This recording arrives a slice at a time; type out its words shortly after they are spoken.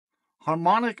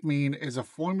Harmonic mean is a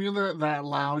formula that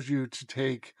allows you to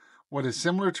take what is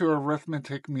similar to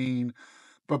arithmetic mean,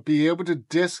 but be able to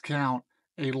discount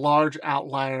a large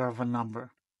outlier of a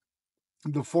number.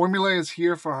 The formula is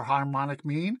here for a harmonic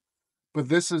mean, but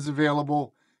this is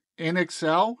available in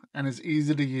Excel and is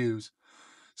easy to use.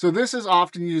 So this is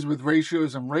often used with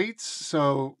ratios and rates.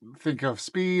 So think of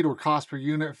speed or cost per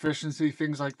unit, efficiency,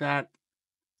 things like that.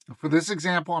 For this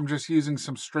example, I'm just using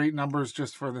some straight numbers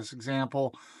just for this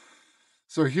example.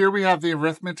 So here we have the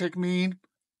arithmetic mean.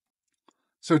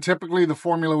 So typically the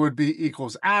formula would be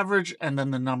equals average and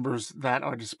then the numbers that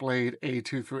are displayed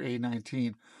A2 through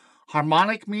A19.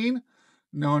 Harmonic mean,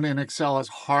 known in Excel as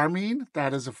Harmean,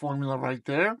 that is a formula right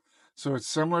there. So it's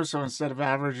similar. So instead of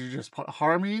average, you just put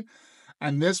Harmean.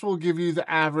 And this will give you the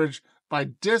average by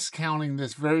discounting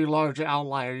this very large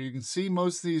outlier. You can see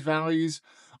most of these values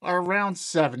are around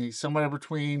 70, somewhere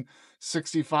between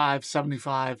 65,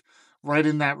 75, right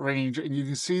in that range. And you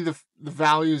can see the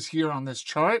values here on this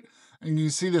chart. And you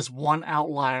see this one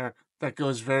outlier that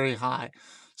goes very high.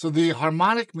 So the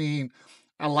harmonic mean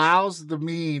allows the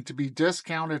mean to be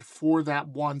discounted for that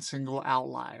one single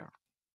outlier.